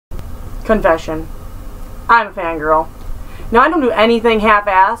Confession. I'm a fangirl. Now, I don't do anything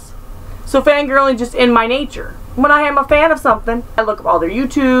half-ass, so fangirling is just in my nature. When I am a fan of something, I look up all their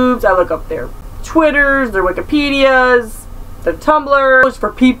YouTubes, I look up their Twitters, their Wikipedias, their Tumblrs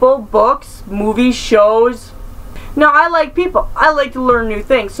for people, books, movies, shows. Now, I like people. I like to learn new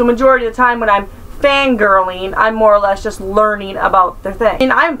things, so majority of the time when I'm fangirling, I'm more or less just learning about their thing.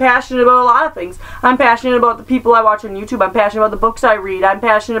 And I'm passionate about a lot of things. I'm passionate about the people I watch on YouTube. I'm passionate about the books I read. I'm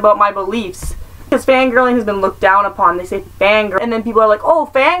passionate about my beliefs. Because fangirling has been looked down upon. They say fangirl, and then people are like, oh,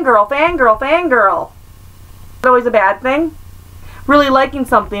 fangirl, fangirl, fangirl. Is it always a bad thing? Really liking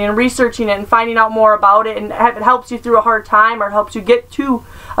something and researching it and finding out more about it, and if it helps you through a hard time or helps you get to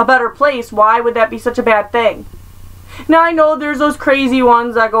a better place, why would that be such a bad thing? Now, I know there's those crazy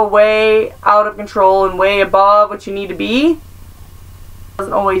ones that go way out of control and way above what you need to be.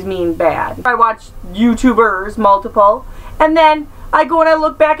 Doesn't always mean bad. I watch YouTubers, multiple, and then I go and I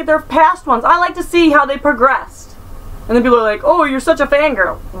look back at their past ones. I like to see how they progressed. And then people are like, oh, you're such a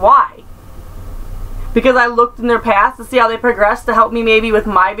fangirl. Why? Because I looked in their past to see how they progressed to help me maybe with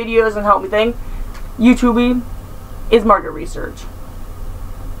my videos and help me think. YouTubing is market research.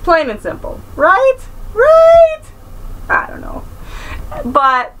 Plain and simple. Right? Right? I don't know.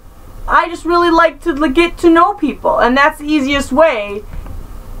 But I just really like to get to know people. And that's the easiest way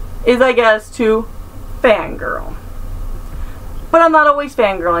is, I guess, to fangirl. But I'm not always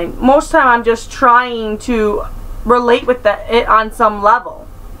fangirling. Most of the time I'm just trying to relate with it on some level.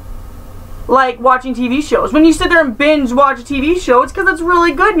 Like watching TV shows. When you sit there and binge watch a TV show, it's because it's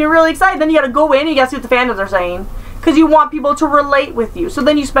really good and you're really excited. Then you gotta go in and you gotta see what the fandoms are saying. Because you want people to relate with you. So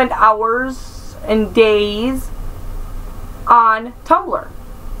then you spend hours and days on Tumblr.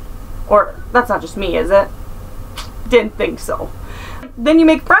 Or, that's not just me, is it? Didn't think so. Then you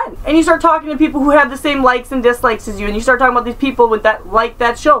make friends. And you start talking to people who have the same likes and dislikes as you. And you start talking about these people with that like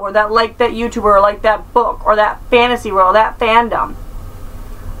that show, or that like that YouTuber, or like that book, or that fantasy world, that fandom.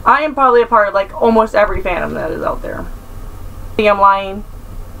 I am probably a part of like almost every fandom that is out there. Think I'm lying?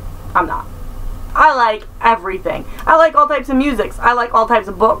 I'm not. I like everything. I like all types of music. I like all types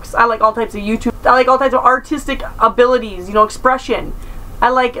of books. I like all types of YouTube. I like all types of artistic abilities, you know, expression. I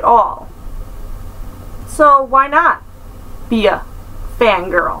like it all. So why not be a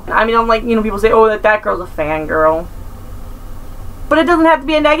fangirl? I mean, I'm like, you know, people say, oh, that girl's a fangirl. But it doesn't have to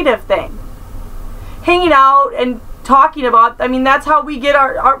be a negative thing. Hanging out and talking about, I mean, that's how we get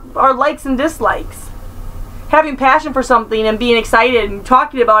our likes and dislikes. Having passion for something and being excited and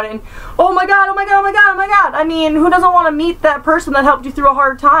talking about it and, oh my god, oh my god, oh my god, oh my god. I mean, who doesn't want to meet that person that helped you through a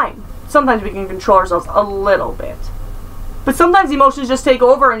hard time? Sometimes we can control ourselves a little bit. But sometimes emotions just take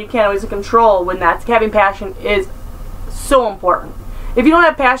over and you can't always control when that's, having passion is so important. If you don't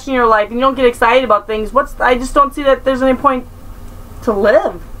have passion in your life and you don't get excited about things, I just don't see that there's any point to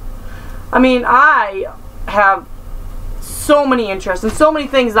live. I mean, I have so many interests and so many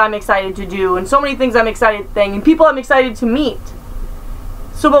things I'm excited to do and so many things I'm excited to think and people I'm excited to meet.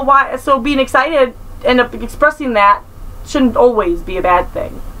 So but why, so being excited and expressing that shouldn't always be a bad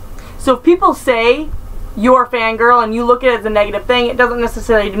thing. So if people say you're a fangirl and you look at it as a negative thing, it doesn't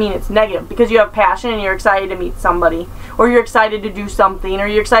necessarily mean it's negative, because you have passion and you're excited to meet somebody, or you're excited to do something, or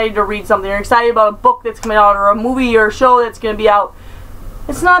you're excited to read something, or you're excited about a book that's coming out, or a movie or a show that's going to be out.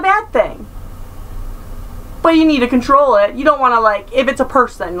 It's not a bad thing. But you need to control it. You don't want to, like, if it's a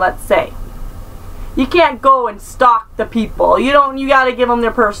person, let's say, you can't go and stalk the people. You got to give them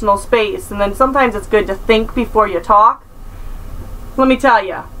their personal space. And then sometimes it's good to think before you talk. Let me tell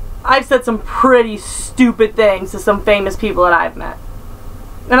you, I've said some pretty stupid things to some famous people that I've met.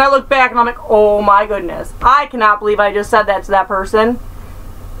 And I look back and I'm like, oh my goodness, I cannot believe I just said that to that person.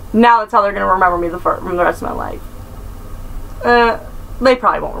 Now that's how they're going to remember me from the rest of my life. They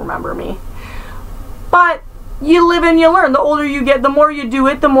probably won't remember me. But you live and you learn. The older you get, the more you do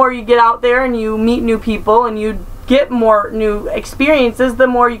it, the more you get out there and you meet new people and you get more new experiences, the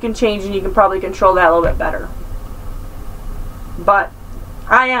more you can change and you can probably control that a little bit better. But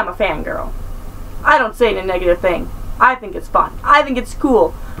I am a fangirl. I don't say a negative thing. I think it's fun. I think it's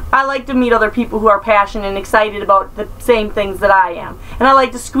cool. I like to meet other people who are passionate and excited about the same things that I am. And I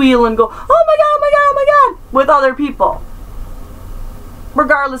like to squeal and go, oh my god, oh my god, oh my god, with other people.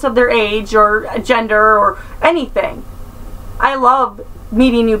 Regardless of their age or gender or anything. I love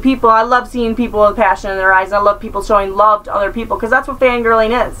meeting new people. I love seeing people with passion in their eyes. And I love people showing love to other people, because that's what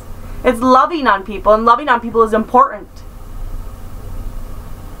fangirling is. It's loving on people, and loving on people is important.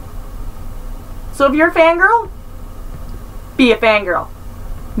 So if you're a fangirl, be a fangirl.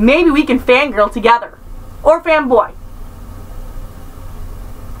 Maybe we can fangirl together. Or fanboy.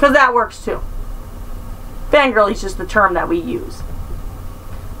 Because that works too. Fangirl is just the term that we use.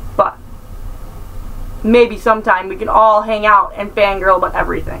 But maybe sometime we can all hang out and fangirl about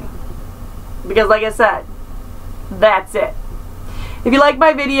everything. Because like I said, that's it. If you like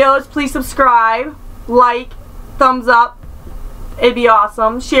my videos, please subscribe, like, thumbs up. It'd be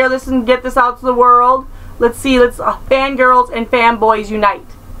awesome. Share this and get this out to the world. Let's fangirls and fanboys unite.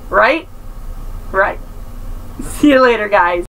 Right? Right. See you later, guys.